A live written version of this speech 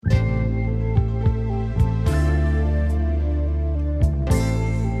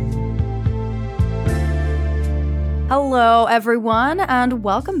Hello, everyone, and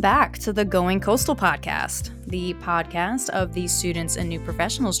welcome back to the Going Coastal podcast, the podcast of the Students and New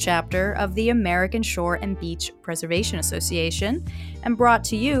Professionals chapter of the American Shore and Beach Preservation Association, and brought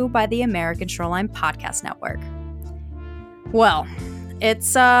to you by the American Shoreline Podcast Network. Well,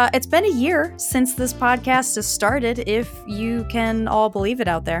 it's been a year since this podcast has started, if you can all believe it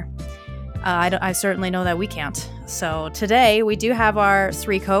out there. I certainly know that we can't. So today we do have our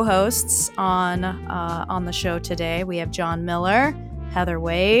three co-hosts on the show today. We have John Miller, Heather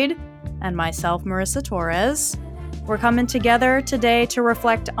Wade, and myself, Marissa Torres. We're coming together today to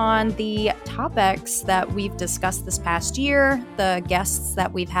reflect on the topics that we've discussed this past year, the guests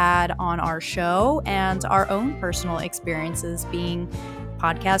that we've had on our show, and our own personal experiences being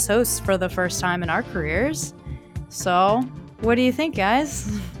podcast hosts for the first time in our careers. So, what do you think, guys?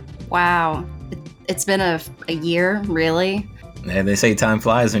 Wow. It's been a year, really. And they say time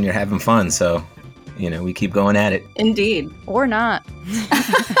flies when you're having fun, so, we keep going at it. Indeed. Or not.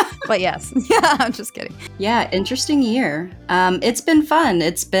 But yes. Yeah, I'm just kidding. Yeah, interesting year. It's been fun.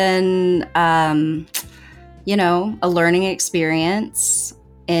 It's been, a learning experience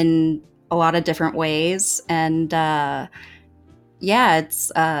in a lot of different ways. And,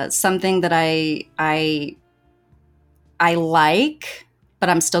 it's something that I like, but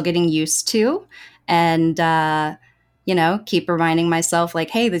I'm still getting used to. And, keep reminding myself like,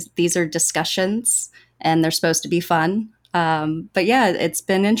 hey, these are discussions and they're supposed to be fun. But yeah, it's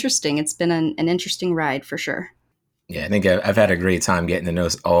been interesting. It's been an interesting ride for sure. Yeah, I think I've had a great time getting to know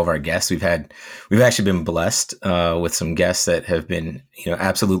all of our guests. We've actually been blessed with some guests that have been,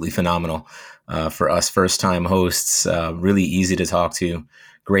 absolutely phenomenal for us first-time hosts. Really easy to talk to,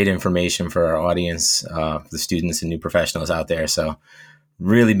 great information for our audience, for the students and new professionals out there. So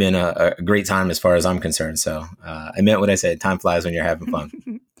really been a great time as far as I'm concerned. So I meant what I said. Time flies when you're having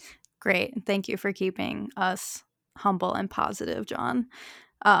fun. Great. Thank you for keeping us humble and positive, John.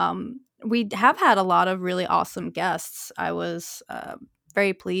 We have had a lot of really awesome guests. I was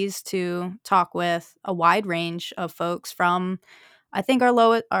very pleased to talk with a wide range of folks from, I think, our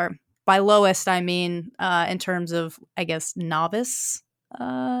lowest, or by lowest, I mean in terms of, I guess, novice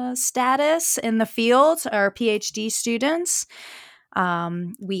status in the field, our PhD students.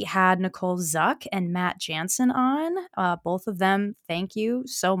 We had Nicole Zuck and Matt Jansen on. Both of them, thank you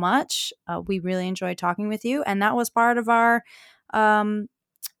so much. We really enjoyed talking with you. And that was part of our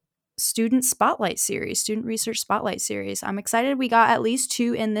student research spotlight series. I'm excited we got at least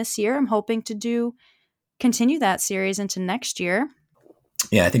 2 in this year. I'm hoping to continue that series into next year.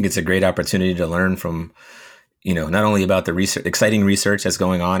 Yeah, I think it's a great opportunity to learn from, not only about the exciting research that's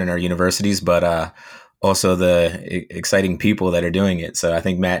going on in our universities, but also the exciting people that are doing it. So I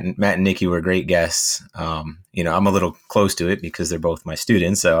think Matt and Nikki were great guests. I'm a little close to it because they're both my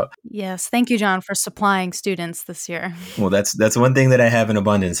students. So yes, thank you, John, for supplying students this year. Well, that's one thing that I have in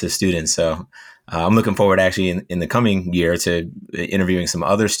abundance is students. So I'm looking forward actually in the coming year to interviewing some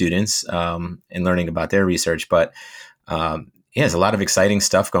other students and learning about their research. But there's a lot of exciting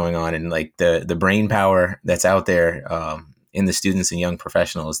stuff going on, and like the brain power that's out there in the students and young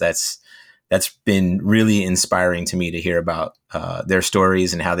professionals. That's been really inspiring to me to hear about their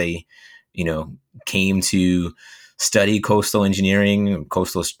stories and how they, came to study coastal engineering,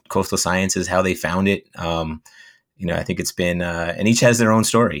 coastal sciences, how they found it. I think it's been, and each has their own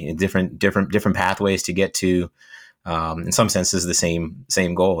story and different pathways to get to, in some senses, the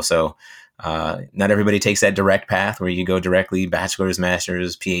same goal. So not everybody takes that direct path where you go directly bachelor's,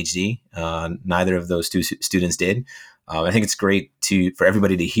 master's, PhD. Neither of those two students did. I think it's great for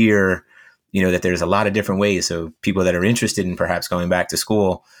everybody to hear, that there's a lot of different ways. So people that are interested in perhaps going back to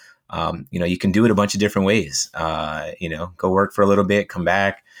school, you can do it a bunch of different ways. Go work for a little bit, come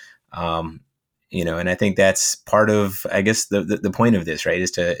back, and I think that's part of, I guess, the point of this, right,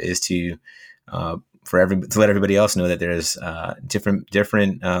 is to let everybody else know that there's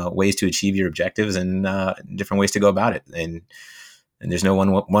different ways to achieve your objectives and different ways to go about it. And there's no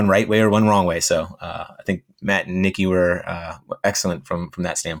one right way or one wrong way. So I think Matt and Nikki were excellent from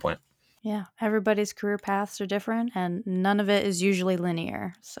that standpoint. Yeah, everybody's career paths are different, and none of it is usually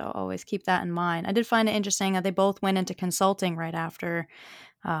linear. So always keep that in mind. I did find it interesting that they both went into consulting right after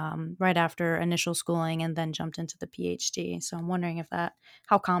initial schooling, and then jumped into the PhD. So I'm wondering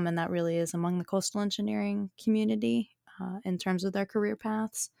how common that really is among the coastal engineering community in terms of their career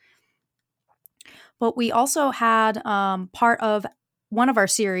paths. But we also had part of one of our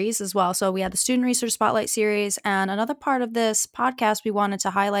series as well. So we had the Student Research Spotlight series, and another part of this podcast we wanted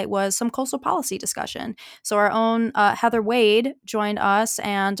to highlight was some coastal policy discussion. So our own Heather Wade joined us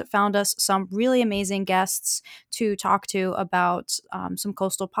and found us some really amazing guests to talk to about some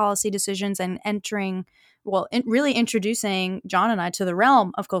coastal policy decisions and entering really introducing John and I to the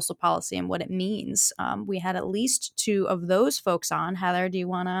realm of coastal policy and what it means. We had at least 2 of those folks on. Heather, do you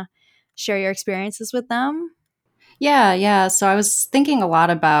want to share your experiences with them? Yeah. So I was thinking a lot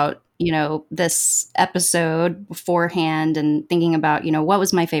about, this episode beforehand and thinking about, what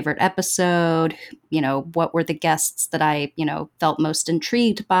was my favorite episode? What were the guests that I, felt most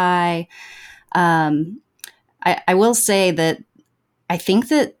intrigued by? I will say that I think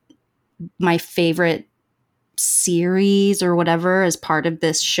that my favorite series or whatever as part of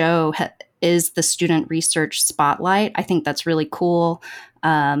this show is the Student Research Spotlight. I think that's really cool.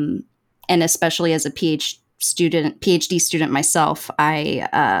 And especially as a PhD student myself,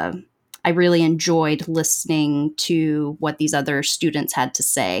 I really enjoyed listening to what these other students had to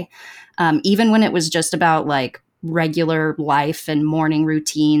say, even when it was just about like regular life and morning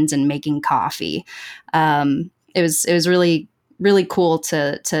routines and making coffee. It was really, really cool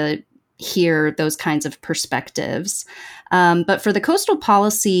to hear those kinds of perspectives. But for the coastal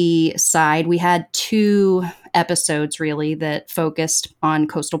policy side, we had 2 episodes really that focused on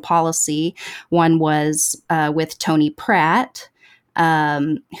coastal policy. One was with Tony Pratt,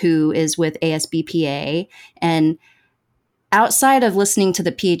 who is with ASBPA. And outside of listening to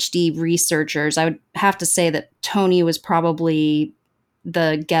the PhD researchers, I would have to say that Tony was probably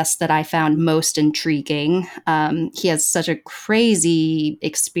the guest that I found most intriguing. He has such a crazy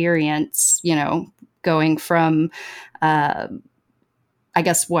experience, going from,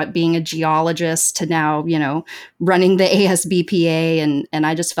 being a geologist to now, running the ASBPA. And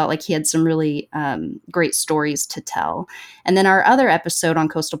I just felt like he had some really great stories to tell. And then our other episode on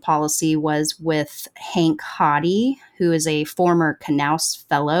coastal policy was with Hank Haughty, who is a former Knauss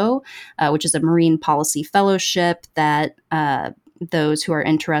Fellow, which is a marine policy fellowship that those who are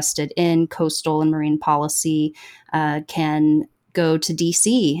interested in coastal and marine policy can go to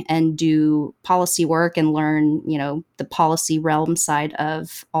DC and do policy work and learn, the policy realm side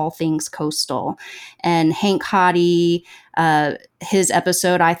of all things coastal. And Hank Haughty, his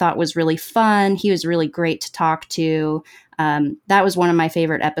episode I thought was really fun. He was really great to talk to. That was one of my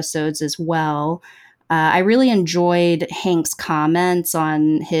favorite episodes as well. I really enjoyed Hank's comments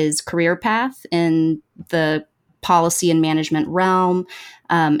on his career path in the policy and management realm,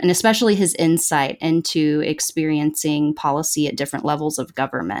 and especially his insight into experiencing policy at different levels of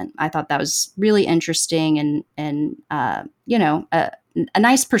government. I thought that was really interesting and a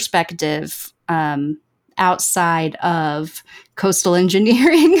nice perspective outside of coastal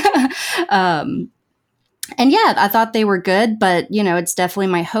engineering. And yeah, I thought they were good, but it's definitely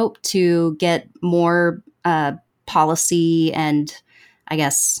my hope to get more policy and I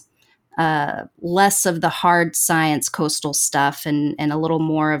guess less of the hard science coastal stuff and a little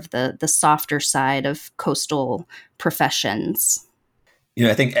more of the softer side of coastal professions.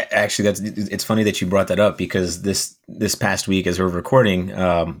 I think actually it's funny that you brought that up because this past week as we're recording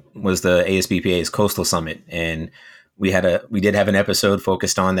was the ASBPA's Coastal Summit, and we did have an episode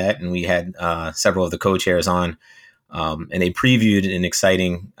focused on that, and we had several of the co-chairs on, and they previewed an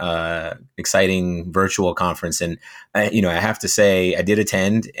exciting virtual conference. And I have to say I did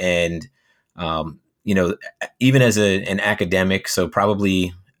attend, and even as an academic, so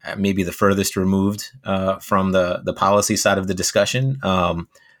probably maybe the furthest removed from the policy side of the discussion.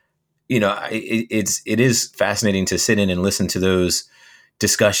 It is fascinating to sit in and listen to those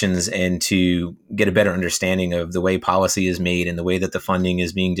discussions and to get a better understanding of the way policy is made and the way that the funding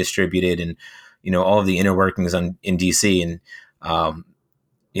is being distributed, and all of the inner workings in DC. And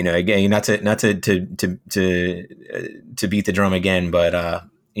again, not to beat the drum again, but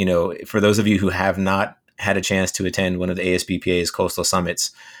for those of you who have not had a chance to attend one of the ASBPA's coastal summits,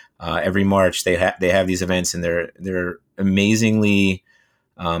 every March they have these events, and they're amazingly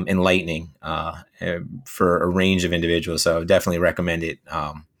enlightening for a range of individuals. So I definitely recommend it.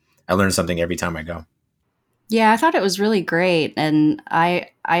 I learn something every time I go. Yeah, I thought it was really great, and I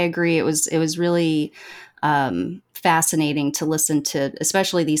agree. It was really fascinating to listen to,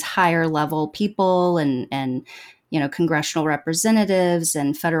 especially these higher level people and congressional representatives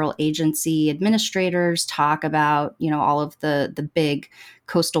and federal agency administrators talk about all of the big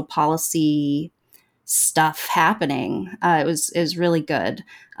coastal policy stuff happening. It was really good.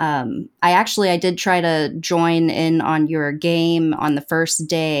 I did try to join in on your game on the first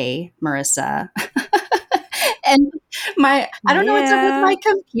day, Marissa. And I don't know what's up with my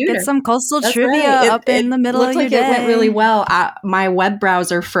computer. Get some coastal trivia up in the middle of your day. It went really well. My web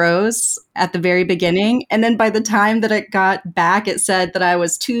browser froze at the very beginning, and then by the time that it got back, it said that I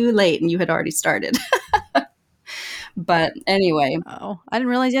was too late and you had already started. But anyway, Oh, I didn't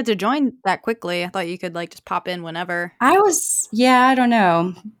realize you had to join that quickly. I thought you could like just pop in whenever. I don't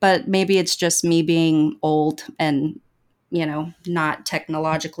know, but maybe it's just me being old and, not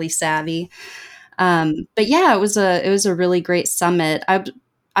technologically savvy. But yeah, it was a really great summit.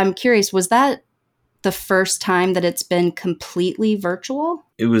 I'm curious, was that the first time that it's been completely virtual?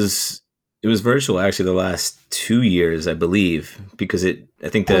 It was virtual actually the last 2 years, I believe, because I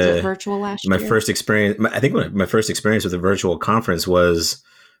think Was it virtual last my year? first experience. I think my first experience with a virtual conference was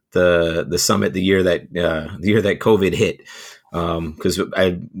the summit the year that COVID hit. Because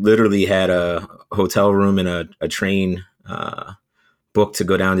I literally had a hotel room and a train booked to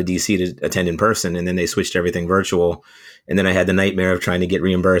go down to DC to attend in person, and then they switched everything virtual. And then I had the nightmare of trying to get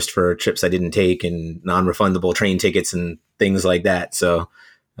reimbursed for trips I didn't take and non-refundable train tickets and things like that. So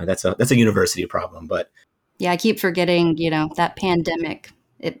that's a university problem, but Yeah, I keep forgetting, that pandemic,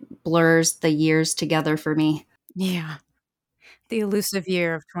 it blurs the years together for me. Yeah. The elusive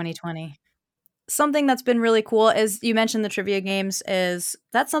year of 2020. Something that's been really cool is you mentioned the trivia games is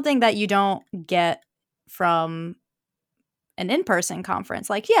that's something that you don't get from an in-person conference.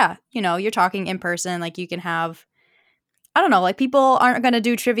 Like, yeah, you're talking in person, like you can have I don't know, like people aren't going to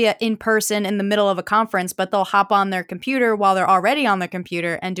do trivia in person in the middle of a conference, but they'll hop on their computer while they're already on their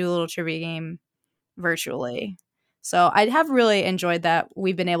computer and do a little trivia game virtually. So I have really enjoyed that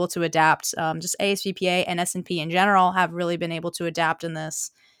we've been able to adapt. Just ASBPA and S&P in general have really been able to adapt in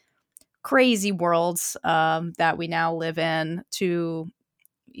this crazy world that we now live in to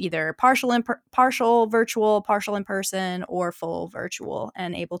either partial virtual, partial in person, or full virtual,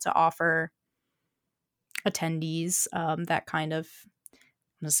 and able to offer attendees that kind of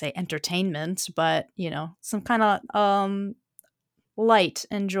I'm gonna say entertainment, but some kind of light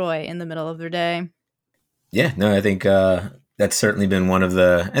and joy in the middle of their day. yeah, no, I think that's certainly been one of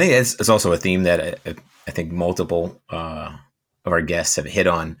the. I think it's also a theme that I think multiple of our guests have hit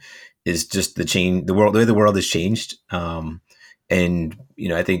on is just the way the world has changed. And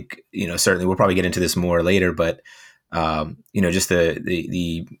I think certainly we'll probably get into this more later, but just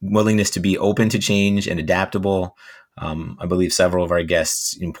the willingness to be open to change and adaptable. I believe several of our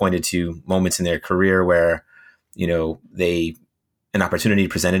guests pointed to moments in their career where an opportunity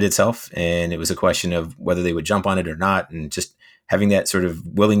presented itself, and it was a question of whether they would jump on it or not, and just having that sort of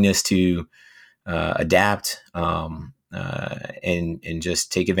willingness to adapt and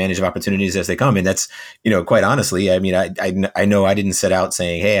just take advantage of opportunities as they come. And that's quite honestly, I mean, I know I didn't set out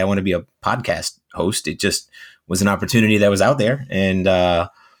saying, hey, I want to be a podcast host. It just was an opportunity that was out there, and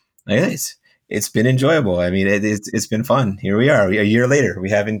it's been enjoyable. I mean, it's been fun. Here we are, a year later. We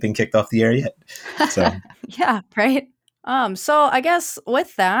haven't been kicked off the air yet. So yeah, right. So I guess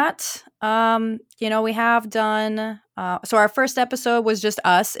with that, we have done. So our first episode was just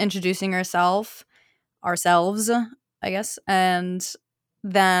us introducing ourselves, I guess, and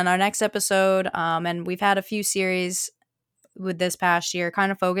then our next episode, and we've had a few series with this past year,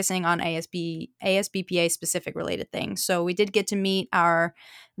 kind of focusing on ASBPA specific related things. So we did get to meet our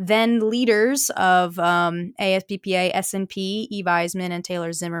then leaders of ASBPA, S&P, Eve Eisman and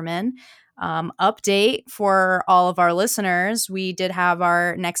Taylor Zimmerman. Update for all of our listeners, we did have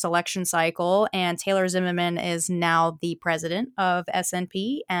our next election cycle, and Taylor Zimmerman is now the president of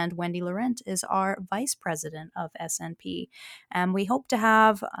SNP, and Wendy Laurent is our vice president of SNP. And we hope to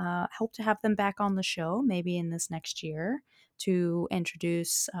have them back on the show maybe in this next year to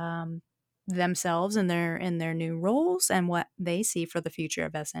introduce themselves in their new roles and what they see for the future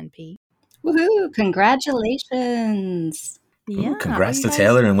of SNP. Woohoo! Congratulations! Yeah. Ooh, congrats to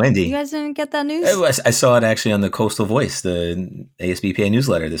Taylor and Wendy. You guys didn't get that news? I saw it actually on the Coastal Voice, the ASBPA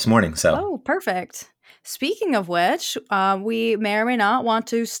newsletter this morning. So, oh, perfect. Speaking of which, we may or may not want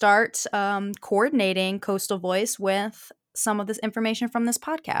to start coordinating Coastal Voice with some of this information from this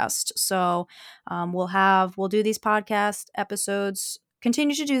podcast. So we'll do these podcast episodes,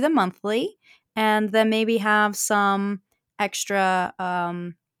 continue to do them monthly, and then maybe have some extra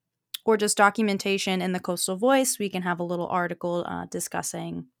or just documentation in the Coastal Voice. We can have a little article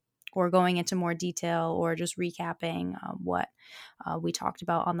discussing or going into more detail or just recapping what we talked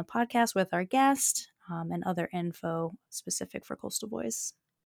about on the podcast with our guest and other info specific for Coastal Voice.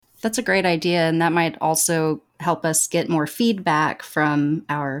 That's a great idea, and that might also help us get more feedback from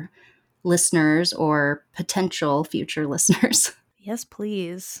our listeners or potential future listeners. Yes,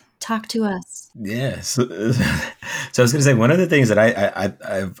 please. Talk to us. Yes. So I was going to say, one of the things that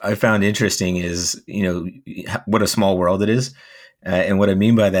I found interesting is, what a small world it is. And what I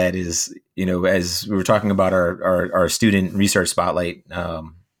mean by that is, as we were talking about our student research spotlight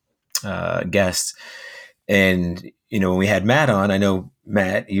guests, and, when we had Matt on, I know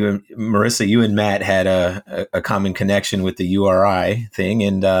Matt, you and Marissa, you and Matt had a common connection with the URI thing,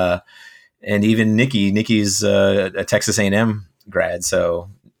 and even Nikki's a Texas A&M grad. So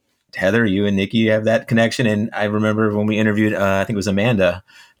Heather, you and Nikki have that connection. And I remember when we interviewed, I think it was Amanda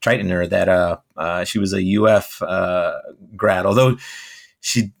Treitner, that she was a UF grad, although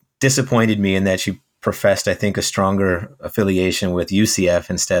she disappointed me in that she professed, I think, a stronger affiliation with UCF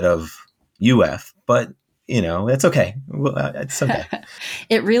instead of UF. But it's okay. It's okay.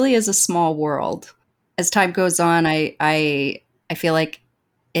 It really is a small world. As time goes on, I feel like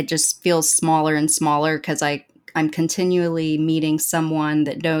it just feels smaller and smaller because I'm continually meeting someone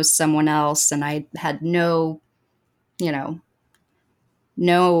that knows someone else, and I had no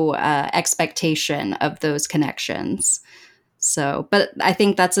expectation of those connections. So, but I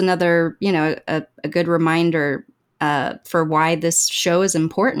think that's another, a good reminder for why this show is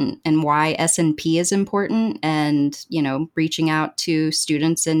important and why SNP is important, and, reaching out to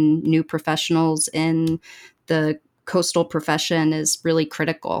students and new professionals in the coastal profession is really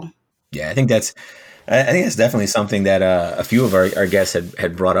critical. Yeah, I think that's definitely something that a few of our guests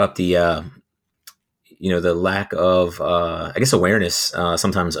had brought up, the lack of, I guess, awareness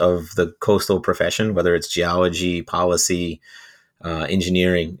sometimes of the coastal profession, whether it's geology, policy,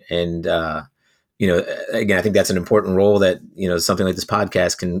 engineering. And, again, I think that's an important role that, something like this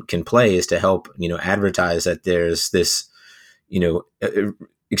podcast can play, is to help, advertise that there's this,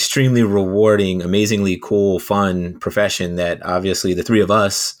 extremely rewarding, amazingly cool, fun profession that obviously the three of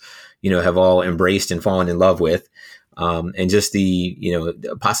us, have all embraced and fallen in love with. And just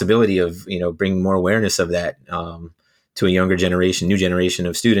the possibility of bringing more awareness of that to a new generation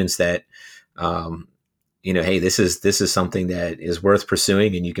of students, that hey, this is something that is worth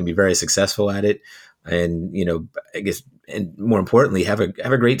pursuing, and you can be very successful at it, and I guess, and more importantly, have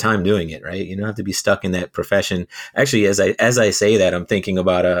a great time doing it. Right? You don't have to be stuck in that profession. Actually, as I say that, I'm thinking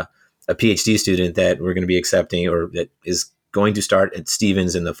about a PhD student that we're going to be accepting, or that is going to start at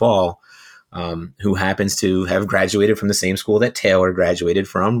Stevens in the fall, who happens to have graduated from the same school that Taylor graduated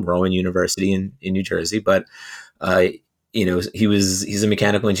from, Rowan University in New Jersey. But, he's a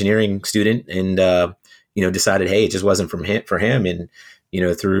mechanical engineering student, and, decided, hey, it just wasn't for him. And,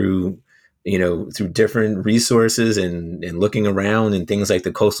 through different resources and looking around, and things like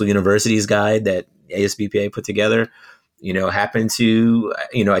the Coastal Universities Guide that ASBPA put together, happened to,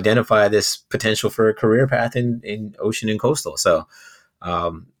 identify this potential for a career path in ocean and coastal. So,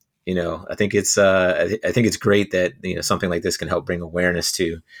 I think it's great that, something like this can help bring awareness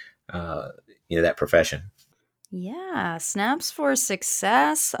to, that profession. Yeah, snaps for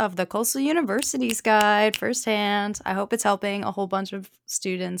success of the Coastal Universities Guide firsthand. I hope it's helping a whole bunch of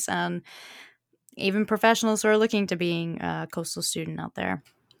students and even professionals who are looking to being a coastal student out there.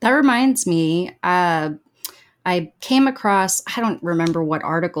 That reminds me, I came across, I don't remember what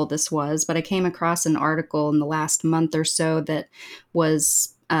article this was, but I came across an article in the last month or so that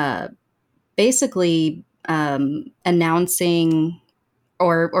was basically announcing,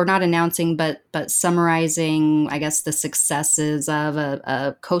 or not announcing, but summarizing, I guess, the successes of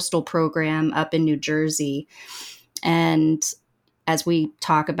a coastal program up in New Jersey. And as we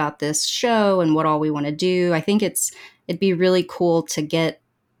talk about this show and what all we want to do, I think it'd be really cool to get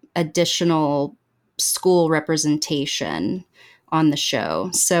additional school representation on the show.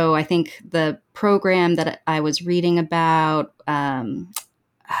 So I think the program that I was reading about,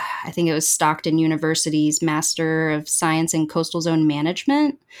 I think it was Stockton University's Master of Science in Coastal Zone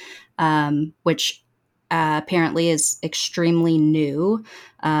Management, which apparently is extremely new.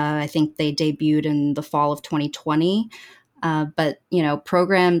 I think they debuted in the fall of 2020. But,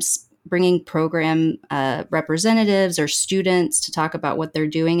 bringing program representatives or students to talk about what they're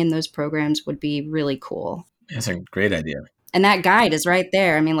doing in those programs would be really cool. That's a great idea. And that guide is right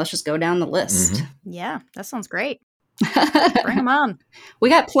there. I mean, let's just go down the list. Mm-hmm. Yeah, that sounds great. Bring them on. We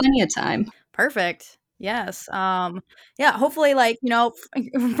got plenty of time. Perfect. Yes. Yeah, hopefully,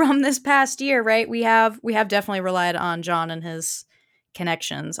 from this past year, right, we have definitely relied on John and his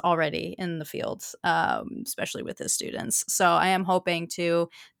connections already in the fields, especially with his students. So I am hoping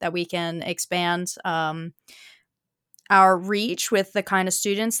that we can expand our reach with the kind of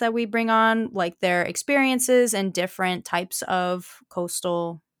students that we bring on, like their experiences in different types of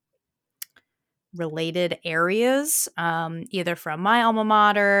coastal related areas, either from my alma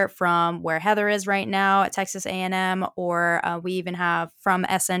mater, from where Heather is right now at Texas A&M, or we even have from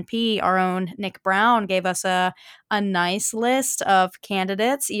SNP, our own Nick Brown gave us a nice list of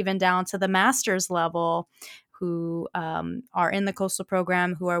candidates, even down to the master's level, who are in the coastal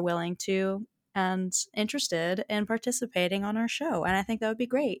program, who are willing to and interested in participating on our show. And I think that would be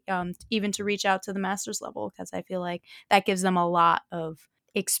great, even to reach out to the master's level, because I feel like that gives them a lot of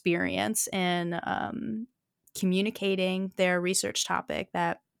experience in communicating their research topic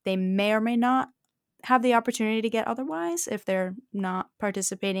that they may or may not have the opportunity to get otherwise if they're not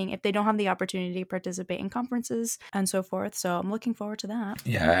participating, if they don't have the opportunity to participate in conferences and so forth. So I'm looking forward to that.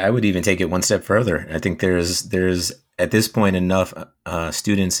 Yeah, I would even take it one step further. I think there's at this point enough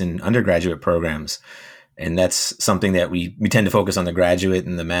students in undergraduate programs, and that's something that we tend to focus on the graduate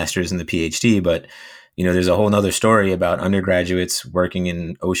and the master's and the PhD, but there's a whole nother story about undergraduates working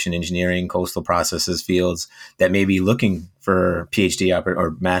in ocean engineering, coastal processes fields that may be looking for PhD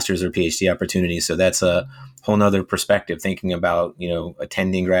or master's or PhD opportunities. So that's a whole nother perspective, thinking about,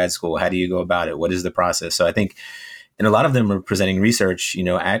 attending grad school. How do you go about it? What is the process? So I think, and a lot of them are presenting research,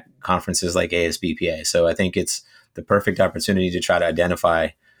 at conferences like ASBPA. So I think it's the perfect opportunity to try to identify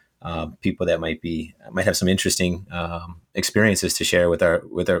people that might have some interesting experiences to share with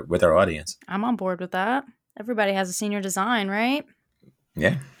our audience. I'm on board with that. Everybody has a senior design, right?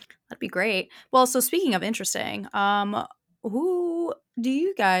 Yeah, that'd be great. Well, so speaking of interesting, who do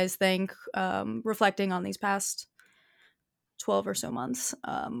you guys think, reflecting on these past 12 or so months,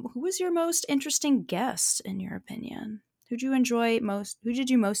 who was your most interesting guest in your opinion? Who did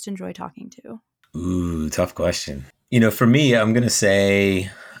you most enjoy talking to? Ooh, tough question. For me, I'm gonna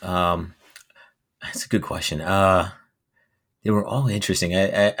say. That's a good question. They were all interesting.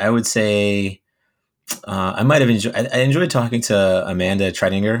 I would say I might have enjoyed. I enjoyed talking to Amanda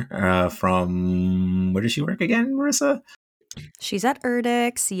Tredinger from, where does she work again, Marissa? She's at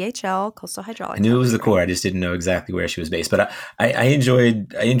ERDIC, CHL, Coastal Hydraulics. I knew it was the Corps. I just didn't know exactly where she was based. But I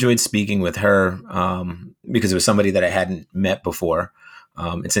enjoyed speaking with her because it was somebody that I hadn't met before.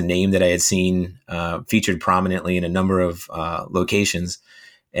 It's a name that I had seen featured prominently in a number of locations,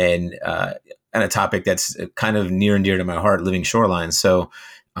 and a topic that's kind of near and dear to my heart, living shorelines. So,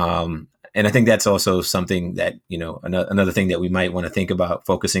 and I think that's also something that, another thing that we might want to think about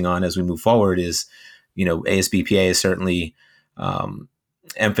focusing on as we move forward is, ASBPA has certainly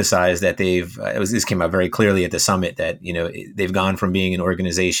emphasized that this came out very clearly at the summit that, they've gone from being an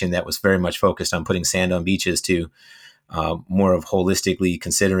organization that was very much focused on putting sand on beaches to more of holistically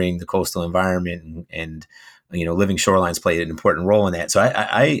considering the coastal environment and living shorelines played an important role in that. So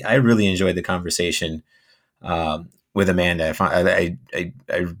I really enjoyed the conversation with Amanda. I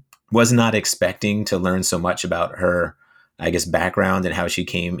was not expecting to learn so much about her, I guess, background and how she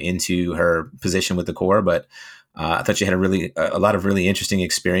came into her position with the Corps, but I thought she had a lot of really interesting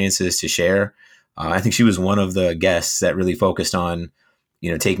experiences to share. I think she was one of the guests that really focused on,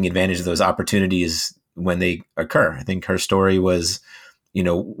 taking advantage of those opportunities when they occur. I think her story was,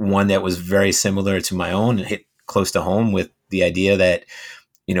 one that was very similar to my own, hit close to home with the idea that,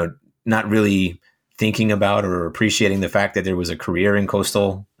 not really thinking about or appreciating the fact that there was a career in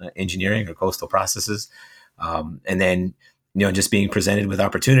coastal engineering or coastal processes. And then, just being presented with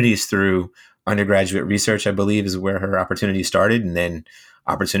opportunities through undergraduate research, I believe, is where her opportunity started. And then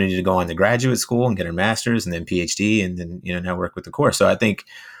opportunity to go on to graduate school and get her master's and then PhD and then, now work with the Corps. So I think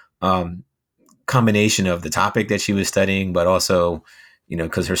combination of the topic that she was studying, but also,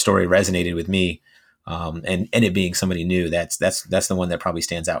 because her story resonated with me, and it being somebody new, that's the one that probably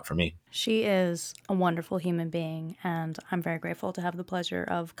stands out for me. She is a wonderful human being, and I'm very grateful to have the pleasure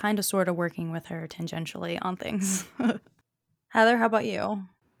of kind of sort of working with her tangentially on things. Heather, how about you?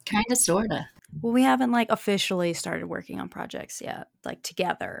 Kind of, sort of. Well, we haven't officially started working on projects yet,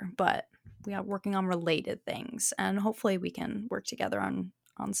 together, but we are working on related things, and hopefully we can work together on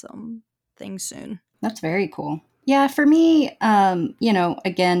some things soon. That's very cool. Yeah, for me,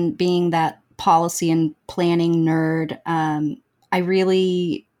 again, being that policy and planning nerd, I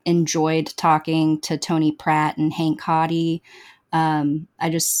really enjoyed talking to Tony Pratt and Hank Cotty. I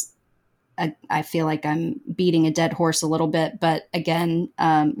feel like I'm beating a dead horse a little bit, but again,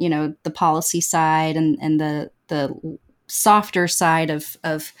 the policy side and the softer side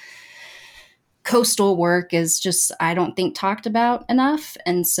of coastal work is just, I don't think, talked about enough.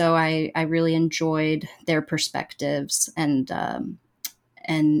 And so I really enjoyed their perspectives and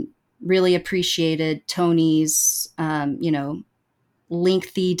really appreciated Tony's,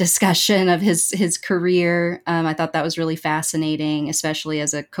 lengthy discussion of his career. I thought that was really fascinating, especially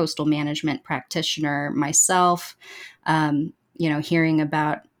as a coastal management practitioner myself, hearing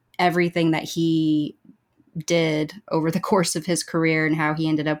about everything that he did over the course of his career and how he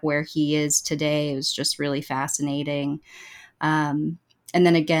ended up where he is today. It was just really fascinating. And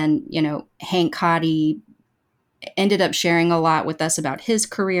then again, Hank Cotty ended up sharing a lot with us about his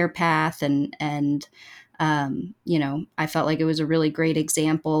career path and I felt like it was a really great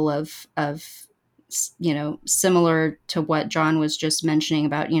example of similar to what John was just mentioning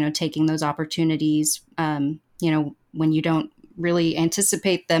about, taking those opportunities, when you don't really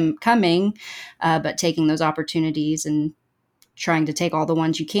anticipate them coming, but taking those opportunities and trying to take all the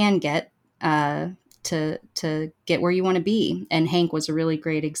ones you can get to get where you want to be. And Hank was a really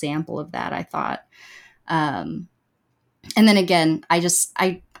great example of that, I thought. And then again, I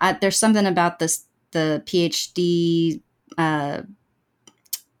there's something about the PhD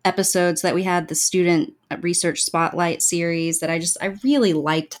episodes that we had, the student research spotlight series, that I really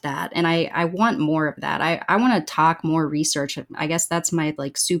liked that. And I want more of that. I want to talk more research. I guess that's my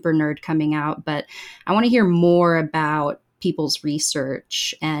like super nerd coming out, but I want to hear more about people's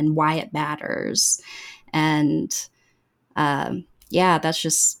research and why it matters. And that's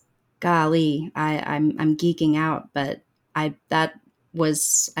just, golly, I'm geeking out, but that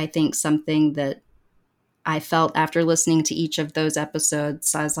was, I think, something that I felt after listening to each of those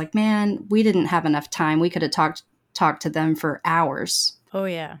episodes. I was like, man, we didn't have enough time. We could have talked to them for hours. Oh,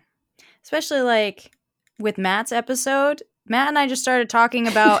 yeah. Especially like with Matt's episode, Matt and I just started talking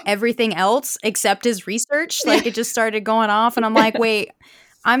about everything else except his research. Like it just started going off and I'm like, wait,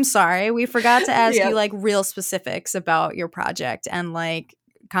 I'm sorry. We forgot to ask you like real specifics about your project and like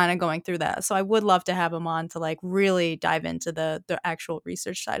kind of going through that. So I would love to have him on to like really dive into the actual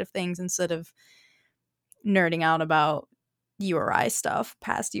research side of things instead of nerding out about URI stuff,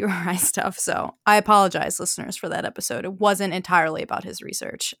 past URI stuff. So I apologize, listeners, for that episode. It wasn't entirely about his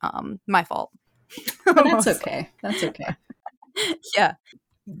research. My fault. But that's okay. That's okay. Yeah.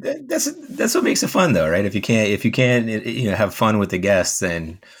 That's what makes it fun, though, right? If you can't have fun with the guests,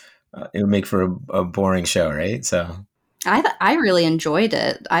 then it would make for a boring show, right? So I really enjoyed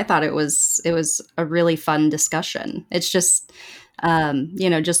it. I thought it was a really fun discussion. It's just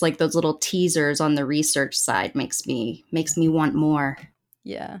just like those little teasers on the research side makes me want more.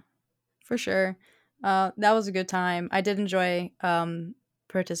 Yeah, for sure. That was a good time. I did enjoy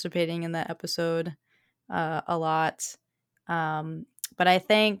participating in that episode a lot. But I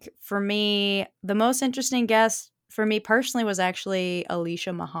think for me, the most interesting guest for me personally was actually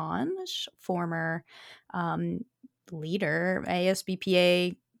Alicia Mahan, former leader,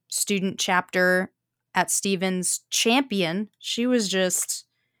 ASBPA student chapter at Stevens champion. She was just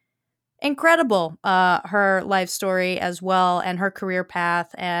incredible, her life story as well, and her career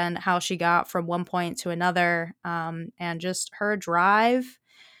path and how she got from one point to another, and just her drive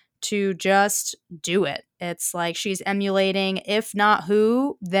to just do it. It's like she's emulating, if not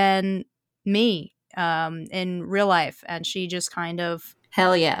who, then me in real life. And she just kind of...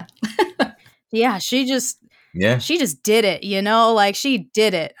 Hell yeah. Yeah, she just did it, like she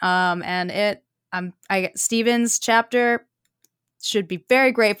did it. And Stevens chapter should be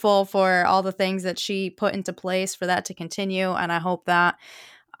very grateful for all the things that she put into place for that to continue. And I hope that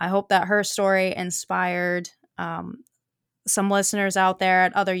her story inspired some listeners out there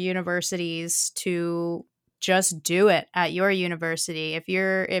at other universities to just do it at your university. If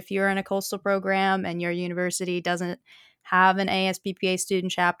you're in a coastal program and your university doesn't have an ASBPA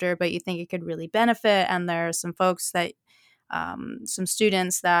student chapter, but you think it could really benefit, and there's some folks that some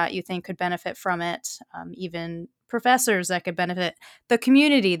students that you think could benefit from it, even professors that could benefit, the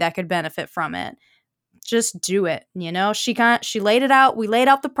community that could benefit from it, just do it. She laid it out. We laid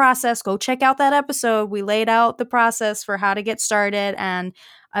out the process. Go check out that episode. We laid out the process for how to get started. And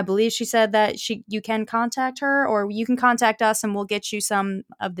I believe she said that you can contact her, or you can contact us, and we'll get you some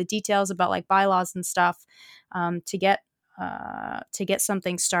of the details about like bylaws and stuff to get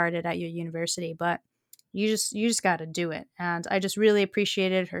something started at your university. But you just got to do it. And I just really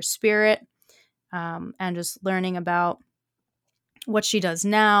appreciated her spirit, and just learning about what she does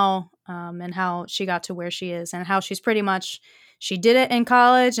now, and how she got to where she is, and how she did it in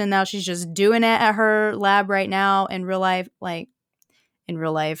college, and now she's just doing it at her lab right now in real life, like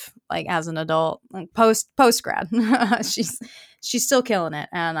as an adult, like post grad. she's still killing it,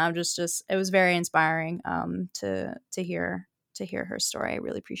 and I'm just it was very inspiring to hear her story. I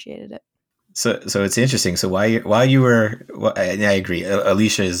really appreciated it. So it's interesting. So while you were, I agree.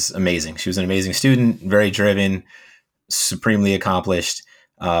 Alicia is amazing. She was an amazing student, very driven, supremely accomplished.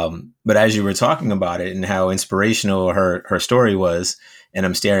 But as you were talking about it and how inspirational her story was, and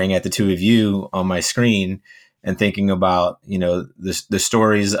I'm staring at the two of you on my screen and thinking about, the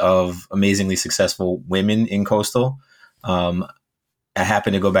stories of amazingly successful women in coastal. I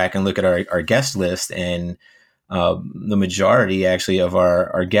happened to go back and look at our guest list, and the majority actually of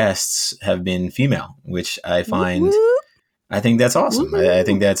our guests have been female, which I find, I think that's awesome. I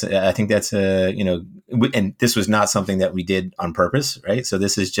think that's and this was not something that we did on purpose, right? So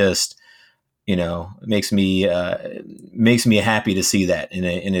this is just makes me happy to see that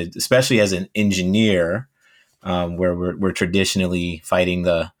especially as an engineer, where we're traditionally fighting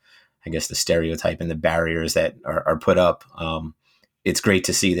the stereotype and the barriers that are put up. It's great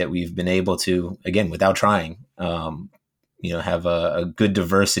to see that we've been able to, again, without trying, have a good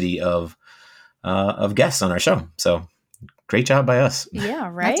diversity of guests on our show. So great job by us. Yeah,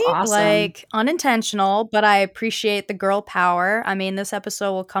 right? That's awesome. Like, unintentional, but I appreciate the girl power. I mean, this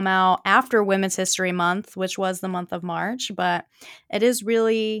episode will come out after Women's History Month, which was the month of March, but it is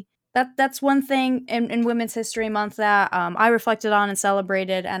really, that's one thing in Women's History Month that I reflected on and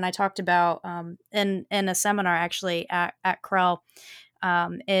celebrated, and I talked about in a seminar actually at Krell,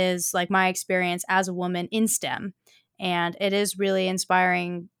 is like my experience as a woman in STEM. And it is really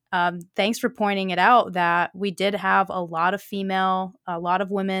inspiring. Thanks for pointing it out that we did have a lot of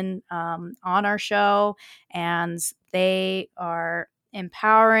women on our show, and they are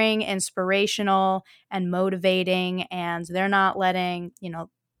empowering, inspirational, and motivating, and they're not letting,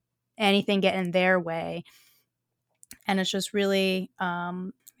 anything get in their way. And it's just really,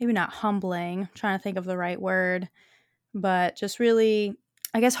 maybe not humbling, I'm trying to think of the right word, but just really,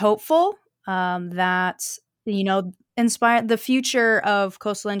 I guess, hopeful that, inspire the future of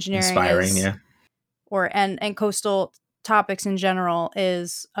coastal engineering. Inspiring, yeah. And coastal topics in general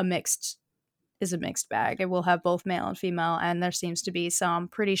is a mixed bag. It will have both male and female, and there seems to be some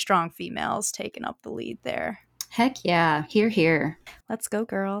pretty strong females taking up the lead there. Heck yeah. Hear, hear. Let's go,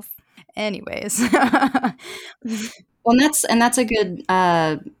 girls. Anyways. Well, that's a good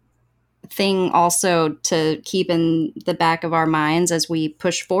thing also to keep in the back of our minds as we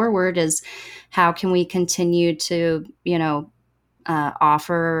push forward is how can we continue to,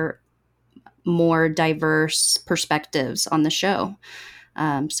 offer more diverse perspectives on the show.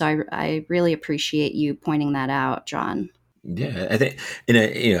 So I really appreciate you pointing that out, John. Yeah, I think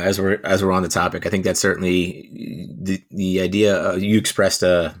as we're on the topic, I think that's certainly the idea. You expressed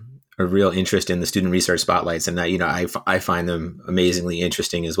a real interest in the student research spotlights, and I find them amazingly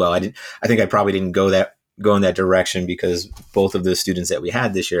interesting as well. I think I probably didn't go in that direction because both of the students that we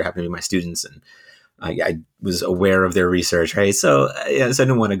had this year happen to be my students, and I was aware of their research, right? So so I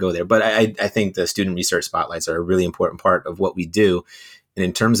didn't want to go there, but I think the student research spotlights are a really important part of what we do. And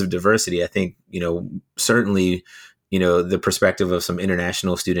in terms of diversity, I think certainly the perspective of some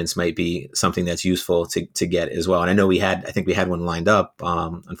international students might be something that's useful to get as well. And I know I think we had one lined up.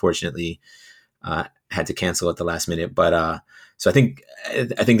 Unfortunately, had to cancel at the last minute. But so I think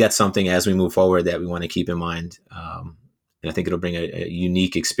that's something as we move forward that we want to keep in mind. And I think it'll bring a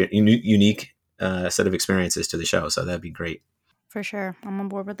unique set of experiences to the show. So that'd be great. For sure. I'm on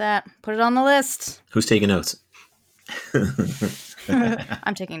board with that. Put it on the list. Who's taking notes?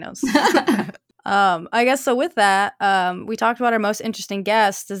 I'm taking notes. I guess so. With that, we talked about our most interesting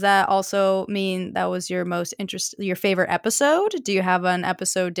guest. Does that also mean that was your your favorite episode? Do you have an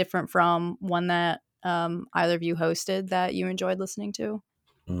episode different from one that either of you hosted that you enjoyed listening to?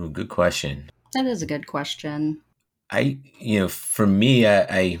 Ooh, good question. That is a good question. For me,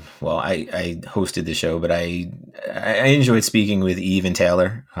 I hosted the show, but I enjoyed speaking with Eve and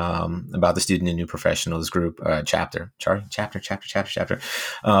Taylor about the Student and New Professionals group chapter.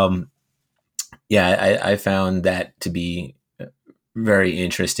 I found that to be very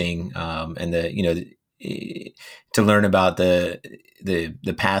interesting, and to learn about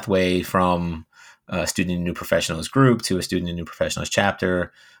the pathway from a Student and New Professionals group to a Student and New Professionals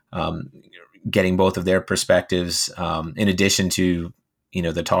chapter. Getting both of their perspectives, in addition to,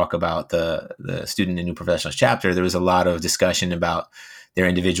 the talk about the Student and New Professionals chapter, there was a lot of discussion about their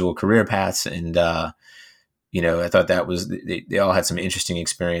individual career paths. And, I thought that they all had some interesting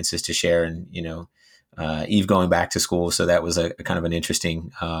experiences to share, and, Eve going back to school. So that was a kind of an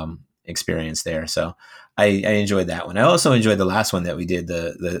interesting experience there. So I enjoyed that one. I also enjoyed the last one that we did,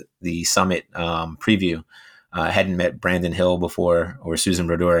 the summit preview. I hadn't met Brandon Hill before, or Susan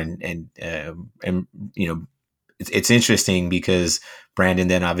Brodeur, and it's interesting because Brandon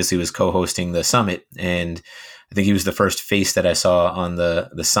then obviously was co-hosting the summit, and I think he was the first face that I saw on the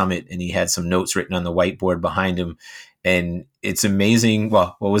summit, and he had some notes written on the whiteboard behind him, and it's amazing.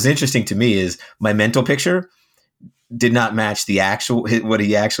 Well, what was interesting to me is my mental picture did not match what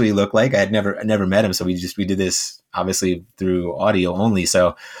he actually looked like. I never met him, so we did this obviously through audio only.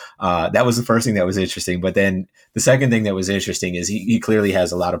 So that was the first thing that was interesting. But then the second thing that was interesting is he clearly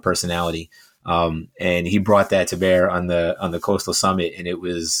has a lot of personality, and he brought that to bear on the Coastal Summit, and it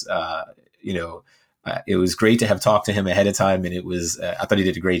was it was great to have talked to him ahead of time, and it was I thought he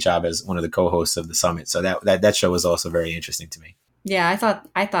did a great job as one of the co-hosts of the summit. So that show was also very interesting to me. Yeah, I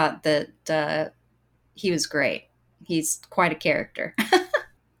thought that he was great. He's quite a character.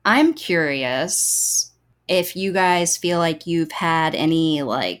 I'm curious if you guys feel like you've had any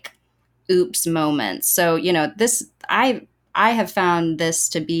like oops moments. So, this I have found this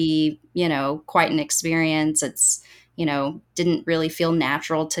to be, quite an experience. It's, didn't really feel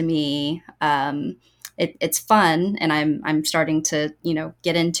natural to me. It's fun and I'm starting to,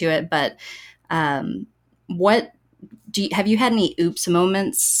 get into it, but what have you had any oops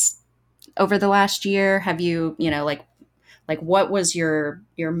moments over the last year? Have you, like what was your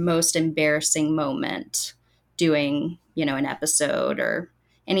most embarrassing moment doing, an episode or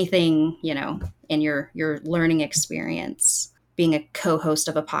anything, in your learning experience being a co-host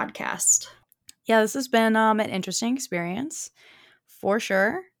of a podcast? Yeah, this has been an interesting experience for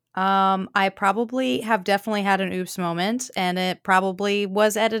sure. I probably have definitely had an oops moment, and it probably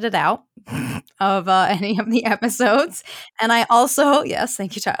was edited out of any of the episodes. And I also, yes,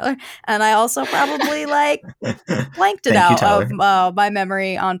 thank you, Tyler. And I also probably like blanked it Thank you, out of Tyler. my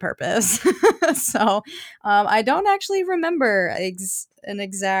memory on purpose. So I don't actually remember an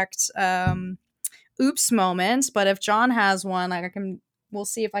exact oops moment, but if John has one, like we'll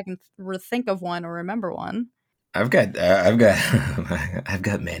see if I can think of one or remember one. I've got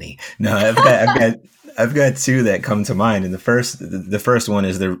many. No, I've got two that come to mind. And the first one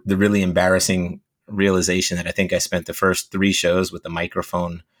is the really embarrassing realization that I think I spent the first 3 shows with the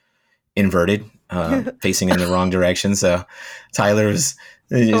microphone inverted, facing in the wrong direction. So Tyler's,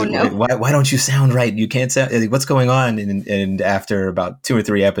 Oh no. why don't you sound right? You can't sound, what's going on? And after about 2 or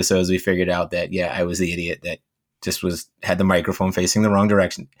 3 episodes, we figured out that, yeah, I was the idiot that just had the microphone facing the wrong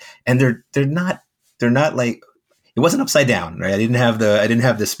direction. And they're not like, it wasn't upside down, right? I didn't have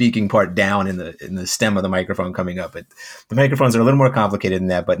the speaking part down in the stem of the microphone coming up. But the microphones are a little more complicated than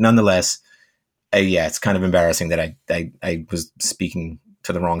that. But nonetheless, yeah, it's kind of embarrassing that I was speaking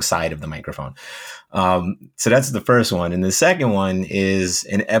to the wrong side of the microphone. So that's the first one, and the second one is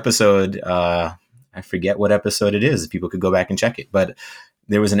an episode. I forget what episode it is. People could go back and check it. But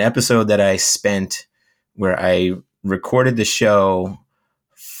there was an episode that I spent where I recorded the show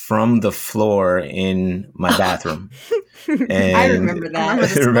from the floor in my bathroom. And I remember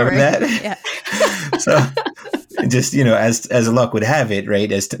that. Remember that? Yeah. So just, as luck would have it,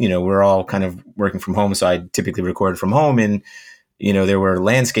 right? As we're all kind of working from home. So I typically record from home, and, there were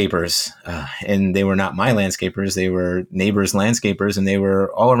landscapers, and they were not my landscapers. They were neighbors' landscapers, and they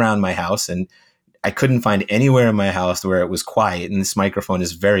were all around my house. And I couldn't find anywhere in my house where it was quiet. And this microphone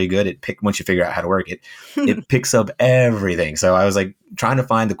is very good. Once you figure out how to work it, it picks up everything. So I was like trying to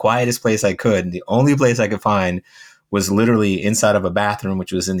find the quietest place I could. And the only place I could find was literally inside of a bathroom,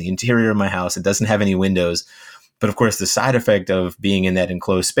 which was in the interior of my house. It doesn't have any windows. But of course, the side effect of being in that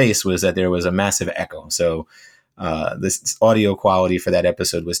enclosed space was that there was a massive echo. So this audio quality for that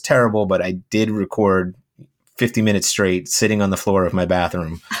episode was terrible, but I did record 50 minutes straight sitting on the floor of my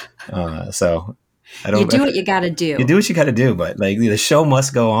bathroom. So you do what you got to do. You do what you got to do, but like the show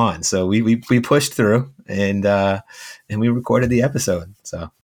must go on. So we pushed through and we recorded the episode.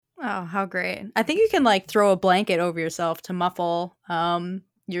 So. Oh, how great. I think you can like throw a blanket over yourself to muffle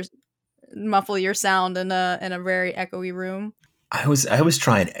your sound in a very echoey room. I was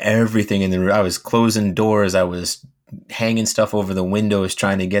trying everything in the room. I was closing doors. I was hanging stuff over the windows,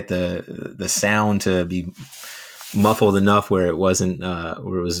 trying to get the sound to be muffled enough where it wasn't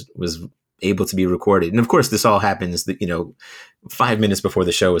where it was able to be recorded. And of course, this all happens 5 minutes before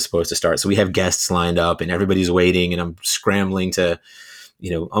the show was supposed to start. So we have guests lined up, and everybody's waiting, and I'm scrambling to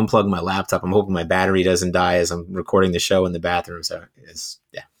unplug my laptop. I'm hoping my battery doesn't die as I'm recording the show in the bathroom. So it's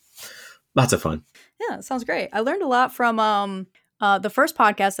lots of fun. Yeah, it sounds great. I learned a lot from the first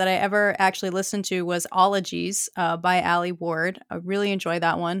podcast that I ever actually listened to was Ologies by Allie Ward. I really enjoyed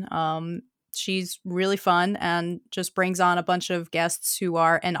that one. She's really fun and just brings on a bunch of guests who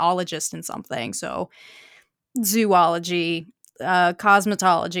are an ologist in something. So zoology,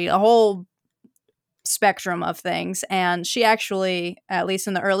 cosmetology, a whole spectrum of things. And she actually, at least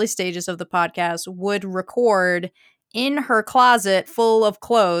in the early stages of the podcast, would record in her closet full of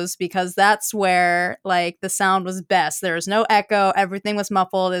clothes because that's where like the sound was best. There was no echo. Everything was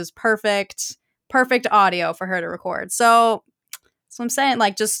muffled. It was perfect audio for her to record. So I'm saying,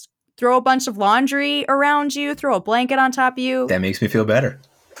 like, just throw a bunch of laundry around you, throw a blanket on top of you. That makes me feel better.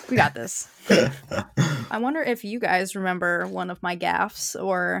 We got this. I wonder if you guys remember one of my gaffes,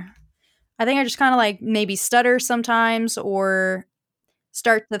 or I think I just kind of like maybe stutter sometimes or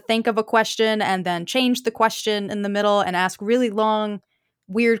start to think of a question and then change the question in the middle and ask really long,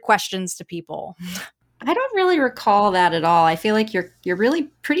 weird questions to people. I don't really recall that at all. I feel like you're really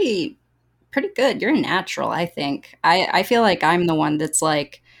pretty good. You're a natural, I think. I feel like I'm the one that's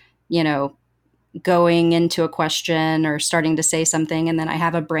like, going into a question or starting to say something, and then I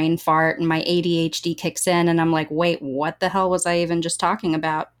have a brain fart and my ADHD kicks in and I'm like, wait, what the hell was I even just talking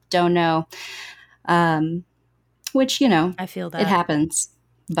about? Don't know. Which, I feel it that. happens.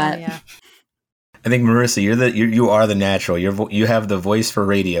 But yeah. I think Marissa, you are the natural. You have the voice for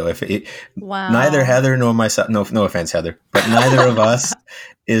radio. Wow. Neither Heather nor myself. No offense, Heather, but neither of us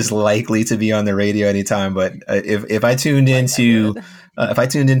is likely to be on the radio anytime. But if I tuned into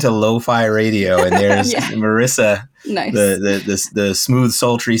lo-fi radio and there's Marissa, nice. the smooth,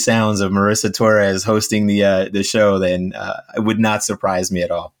 sultry sounds of Marissa Torres hosting the show, then it would not surprise me at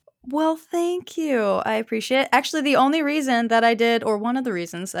all. Well, thank you. I appreciate it. Actually, the only reason that I did, or one of the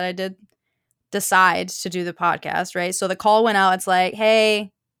reasons that I did decide to do the podcast, right? So the call went out. It's like,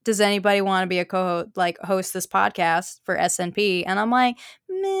 hey, does anybody want to be a host this podcast for SNP? And I'm like,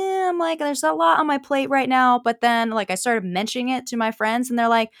 meh, there's a lot on my plate right now. But then I started mentioning it to my friends and they're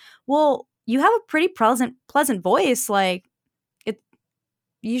like, well, you have a pretty pleasant voice.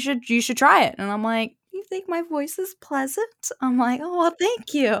 You should try it. And I'm like, you think my voice is pleasant? I'm like, oh, well,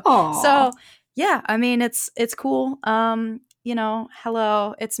 thank you. Aww. So yeah, it's cool.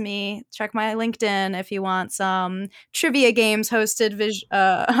 Hello, it's me. Check my LinkedIn if you want some trivia games hosted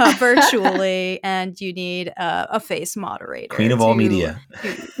virtually and you need a face moderator. Queen of all media.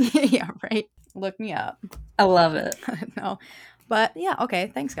 Yeah, right. Look me up. I love it. No. But yeah,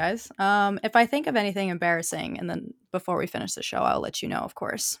 okay, thanks guys. If I think of anything embarrassing and then before we finish the show, I'll let you know, of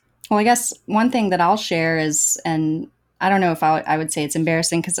course. Well, I guess one thing that I'll share is, and I don't know if I would say it's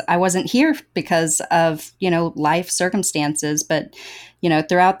embarrassing because I wasn't here because of, life circumstances, but,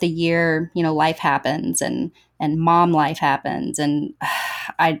 throughout the year, life happens and mom life happens. And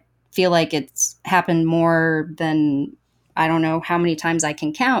I feel like it's happened more than, I don't know how many times I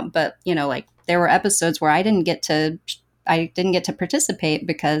can count, but, there were episodes where I didn't get to participate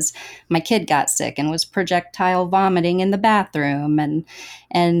because my kid got sick and was projectile vomiting in the bathroom.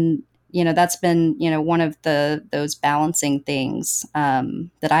 And that's been, one of those balancing things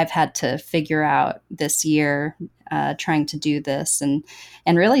that I've had to figure out this year, trying to do this. And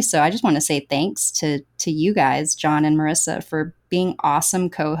really, so I just want to say thanks to you guys, John and Marissa, for being awesome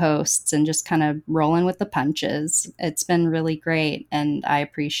co-hosts and just kind of rolling with the punches. It's been really great. And I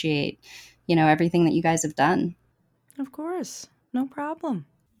appreciate, everything that you guys have done. Of course. No problem.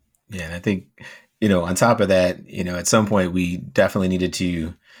 Yeah. And I think, on top of that, at some point we definitely needed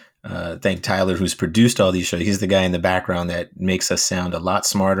to thank Tyler, who's produced all these shows. He's the guy in the background that makes us sound a lot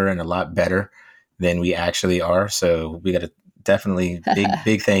smarter and a lot better than we actually are. So we got to definitely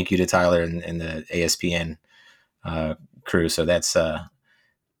big thank you to Tyler and the ASPN crew. So that's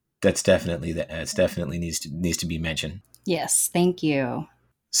definitely needs to be mentioned. Yes. Thank you.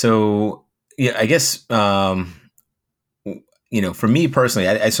 So yeah, I guess, for me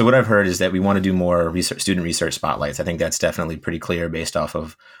personally, so what I've heard is that we want to do more student research spotlights. I think that's definitely pretty clear based off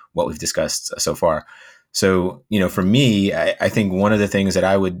of what we've discussed so far. So, for me, I think one of the things that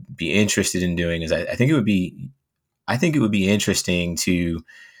I would be interested in doing is I think it would be interesting to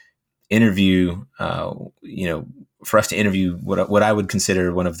interview, for us to interview what I would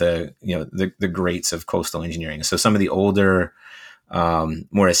consider one of the greats of coastal engineering. So some of the older,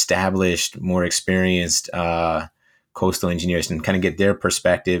 more established, more experienced, coastal engineers and kind of get their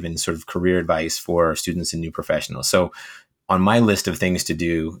perspective and sort of career advice for students and new professionals. So on my list of things to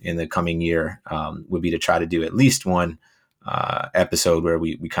do in the coming year would be to try to do at least one episode where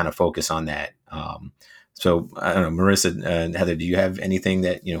we kind of focus on that. So I don't know, Marissa and Heather, do you have anything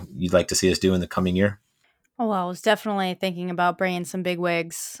that, you'd like to see us do in the coming year? Oh, well, I was definitely thinking about bringing some big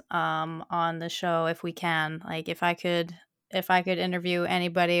wigs on the show if we can. If I could interview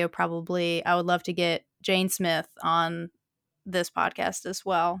anybody, I would love to get Jane Smith on this podcast as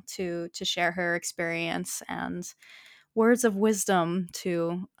well to share her experience and words of wisdom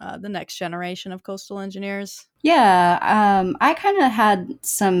to the next generation of coastal engineers. Yeah, I kind of had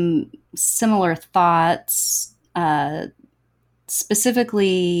some similar thoughts,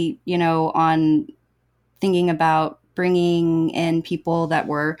 specifically, on thinking about bringing in people that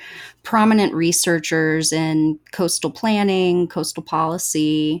were prominent researchers in coastal planning, coastal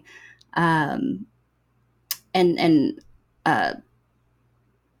policy, and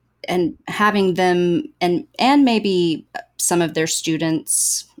having them and maybe some of their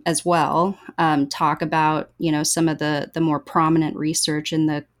students as well talk about some of the more prominent research in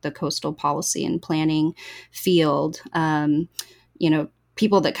the coastal policy and planning field.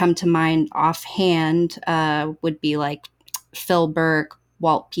 People that come to mind offhand would be like Phil Burke,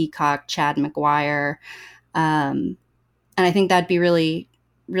 Walt Peacock, Chad McGuire. And I think that'd be really,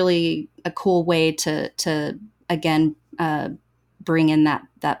 really a cool way to again, bring in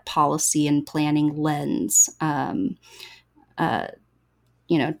that policy and planning lens. I'll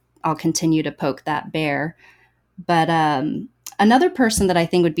continue to poke that bear. But another person that I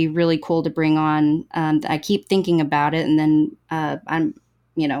think would be really cool to bring on, I keep thinking about it, and then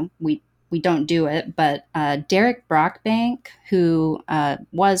we don't do it, but Derek Brockbank, who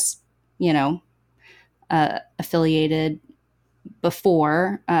was, affiliated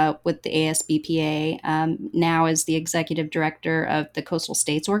before with the ASBPA, now is the executive director of the Coastal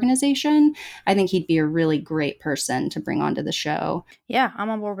States Organization. I think he'd be a really great person to bring onto the show. Yeah, I'm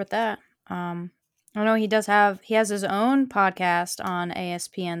on board with that. I know he has his own podcast on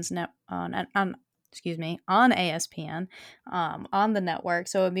ASPN's on ASPN, on the network.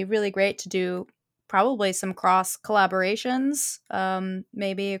 So it'd be really great to do probably some cross collaborations,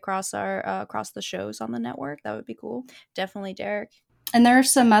 maybe across across the shows on the network. That would be cool. Definitely, Derek. And there are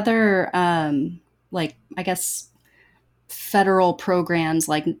some other, federal programs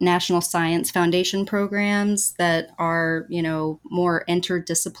like National Science Foundation programs that are, more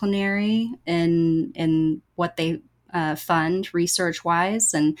interdisciplinary in what they fund research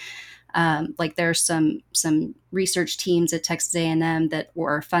wise. And there are some research teams at Texas A&M that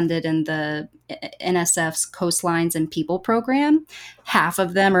were funded in the NSF's Coastlines and People program. Half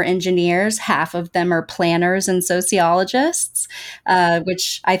of them are engineers, half of them are planners and sociologists,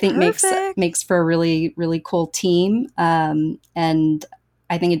 which I think makes for a really, really cool team. And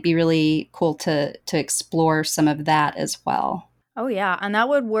I think it'd be really cool to explore some of that as well. Oh, yeah. And that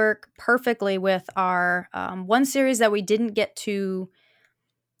would work perfectly with our one series that we didn't get to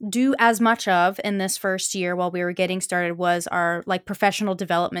do as much of in this first year while we were getting started was our professional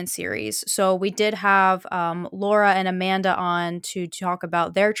development series. So we did have Laura and Amanda on to talk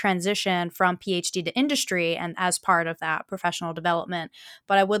about their transition from PhD to industry and as part of that professional development.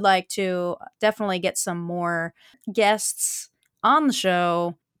 But I would like to definitely get some more guests on the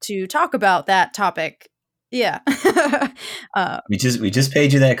show to talk about that topic. Yeah. We just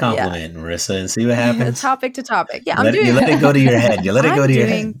paid you that compliment, Marissa, and see what happens. Topic to topic. Yeah, you let it go to your head. You let it go to your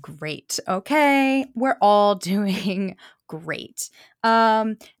head. I'm doing great. Okay. We're all doing great.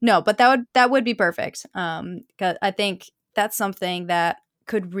 No, but that would be perfect. 'Cause I think that's something that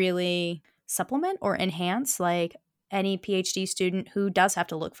could really supplement or enhance any PhD student who does have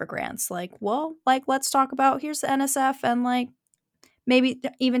to look for grants. Let's talk about here's the NSF and maybe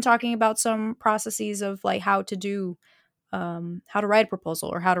even talking about some processes of how to write a proposal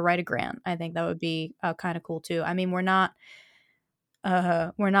or how to write a grant. I think that would be kind of cool too. I mean, we're not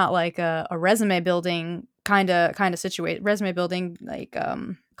like a resume building kind of situation, resume building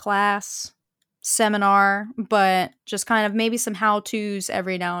class seminar, but just kind of maybe some how-tos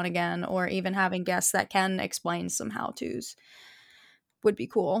every now and again, or even having guests that can explain some how-tos would be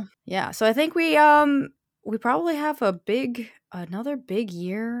cool. Yeah. So I think we probably have another big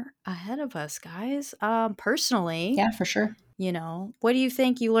year ahead of us, guys. Personally, yeah, for sure. What do you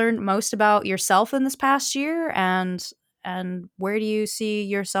think you learned most about yourself in this past year, and where do you see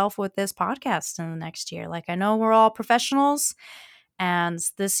yourself with this podcast in the next year? I know we're all professionals, and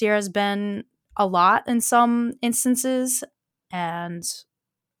this year has been a lot in some instances, and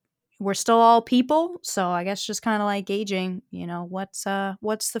we're still all people. So I guess just kind of gauging, what's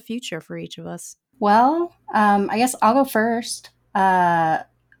the future for each of us. Well, I guess I'll go first.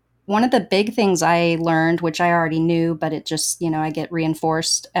 One of the big things I learned, which I already knew, but it just, I get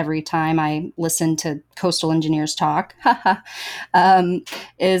reinforced every time I listen to coastal engineers talk,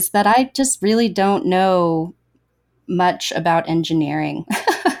 is that I just really don't know much about engineering.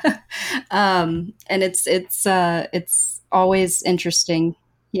 And it's always interesting.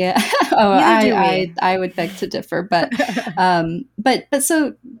 Yeah. I would beg to differ, but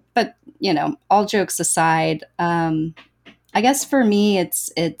all jokes aside, I guess for me,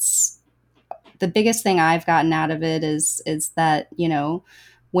 it's the biggest thing I've gotten out of it is that,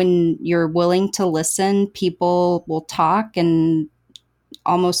 when you're willing to listen, people will talk and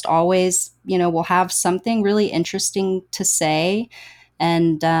almost always, will have something really interesting to say.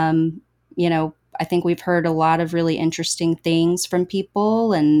 And, I think we've heard a lot of really interesting things from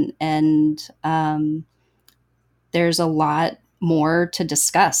people, and there's a lot more to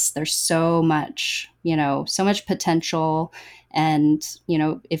discuss. There's so much potential. And,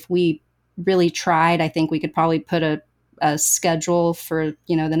 if we really tried, I think we could probably put a schedule for,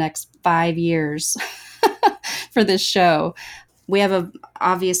 the next 5 years for this show. We have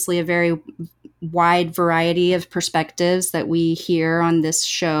obviously a very wide variety of perspectives that we hear on this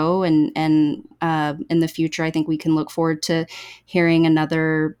show. And in the future, I think we can look forward to hearing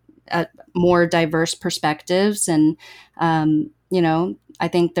another more diverse perspectives. And, I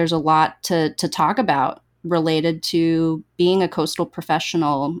think there's a lot to talk about related to being a coastal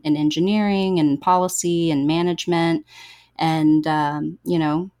professional in engineering and policy and management. And,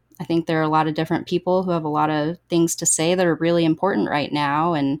 I think there are a lot of different people who have a lot of things to say that are really important right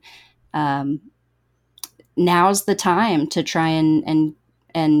now. And um, now's the time to try and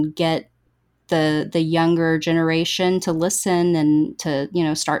get the younger generation to listen and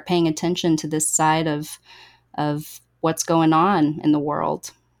to, start paying attention to this side of what's going on in the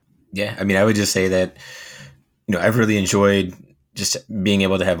world. Yeah, I mean, I would just say that, I've really enjoyed just being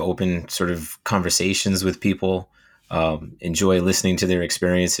able to have open sort of conversations with people, enjoy listening to their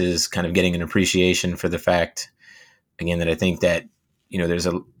experiences, kind of getting an appreciation for the fact, again, that I think that,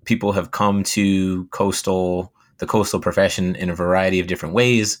 people have come to the coastal profession in a variety of different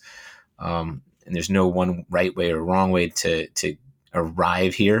ways. And there's no one right way or wrong way to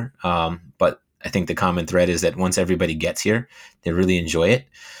arrive here. But I think the common thread is that once everybody gets here, they really enjoy it.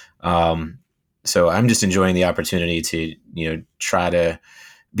 So I'm just enjoying the opportunity to, try to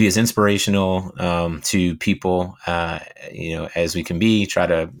be as inspirational to people, as we can be, try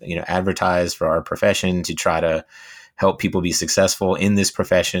to, advertise for our profession, to try to help people be successful in this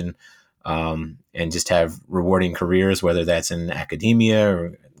profession, and just have rewarding careers, whether that's in academia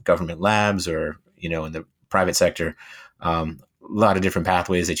or government labs or, in the private sector. A lot of different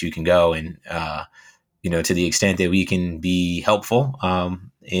pathways that you can go. And, to the extent that we can be helpful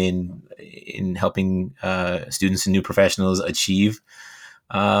in helping students and new professionals achieve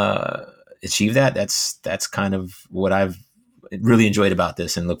that, that's kind of what I've really enjoyed about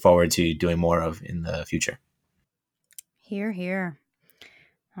this and look forward to doing more of in the future. Hear, hear.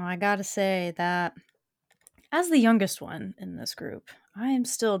 Oh, I gotta say that as the youngest one in this group, I am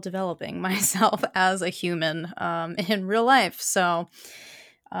still developing myself as a human in real life. So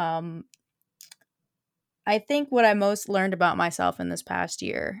I think what I most learned about myself in this past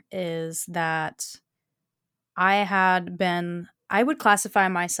year is that I would classify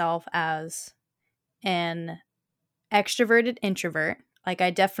myself as an extroverted introvert. Like, I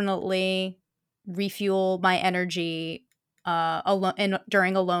definitely refuel my energy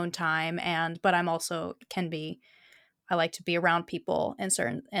during alone time, but I'm also I like to be around people in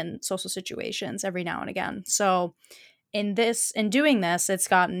certain social situations every now and again. So in doing this, it's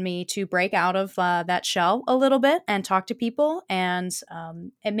gotten me to break out of that shell a little bit and talk to people, and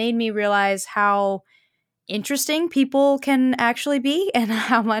it made me realize how interesting people can actually be, and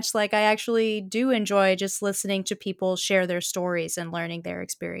how much I actually do enjoy just listening to people share their stories and learning their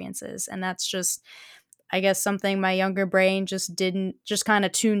experiences. And that's just, I guess, something my younger brain just kind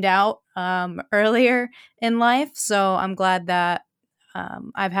of tuned out earlier in life. So I'm glad that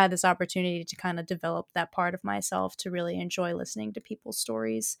I've had this opportunity to kind of develop that part of myself to really enjoy listening to people's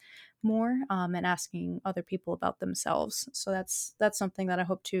stories more, and asking other people about themselves. So that's something that I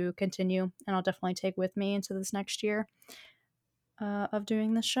hope to continue, and I'll definitely take with me into this next year of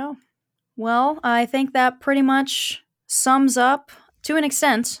doing this show. Well, I think that pretty much sums up, to an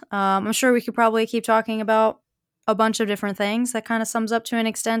extent. I'm sure we could probably keep talking about a bunch of different things. That kind of sums up, to an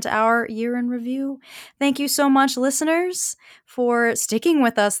extent, our year in review. Thank you so much, listeners, for sticking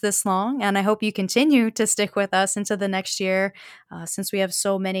with us this long, and I hope you continue to stick with us into the next year, since we have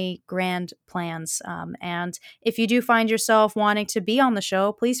so many grand plans. And if you do find yourself wanting to be on the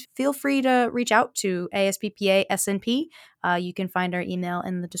show, please feel free to reach out to ASBPA SNP. You can find our email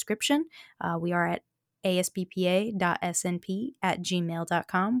in the description. We are at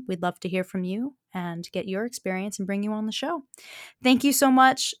asppa.snp@gmail.com. We'd love to hear from you and get your experience and bring you on the show. Thank you so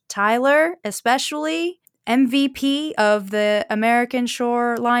much, Tyler, especially MVP of the American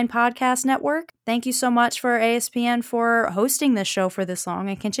Shoreline Podcast Network. Thank you so much for ASPN for hosting this show for this long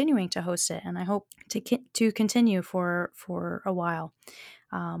and continuing to host it. And I hope to continue for a while.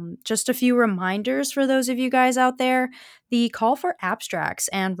 Just a few reminders for those of you guys out there. The call for abstracts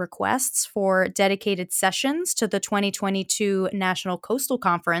and requests for dedicated sessions to the 2022 National Coastal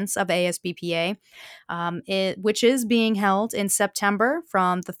Conference of ASBPA, which is being held in September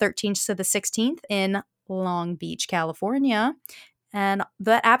from the 13th to the 16th in Long Beach, California. And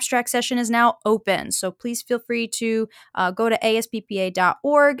the abstract session is now open. So please feel free to go to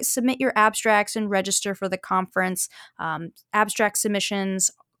asppa.org, submit your abstracts, and register for the conference. Abstract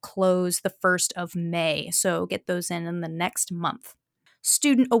submissions close the 1st of May. So get those in the next month.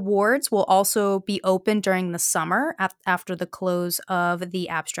 Student awards will also be open during the summer after the close of the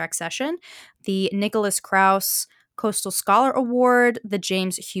abstract session. The Nicholas Krauss Coastal Scholar Award, the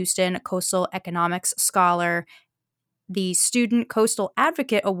James Houston Coastal Economics Scholar, the Student Coastal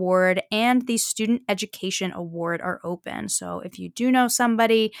Advocate Award, and the Student Education Award are open. So if you do know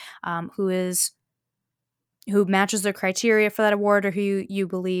somebody who is who matches the criteria for that award or who you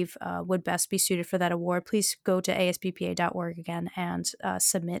believe would best be suited for that award, please go to asppa.org again and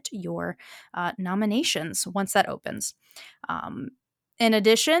submit your nominations once that opens. In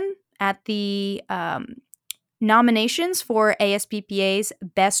addition, at the nominations for ASPPA's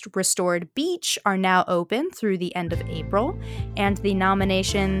Best Restored Beach are now open through the end of April, and the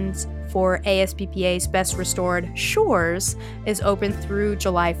nominations for ASPPA's Best Restored Shores is open through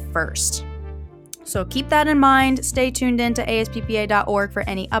July 1st. So keep that in mind. Stay tuned in to asppa.org for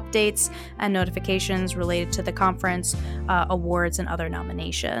any updates and notifications related to the conference, awards, and other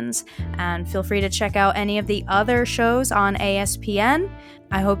nominations. And feel free to check out any of the other shows on ASPN.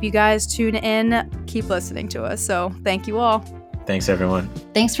 I hope you guys tune in. Keep listening to us. So thank you all. Thanks, everyone.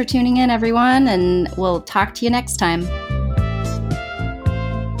 Thanks for tuning in, everyone, and we'll talk to you next time.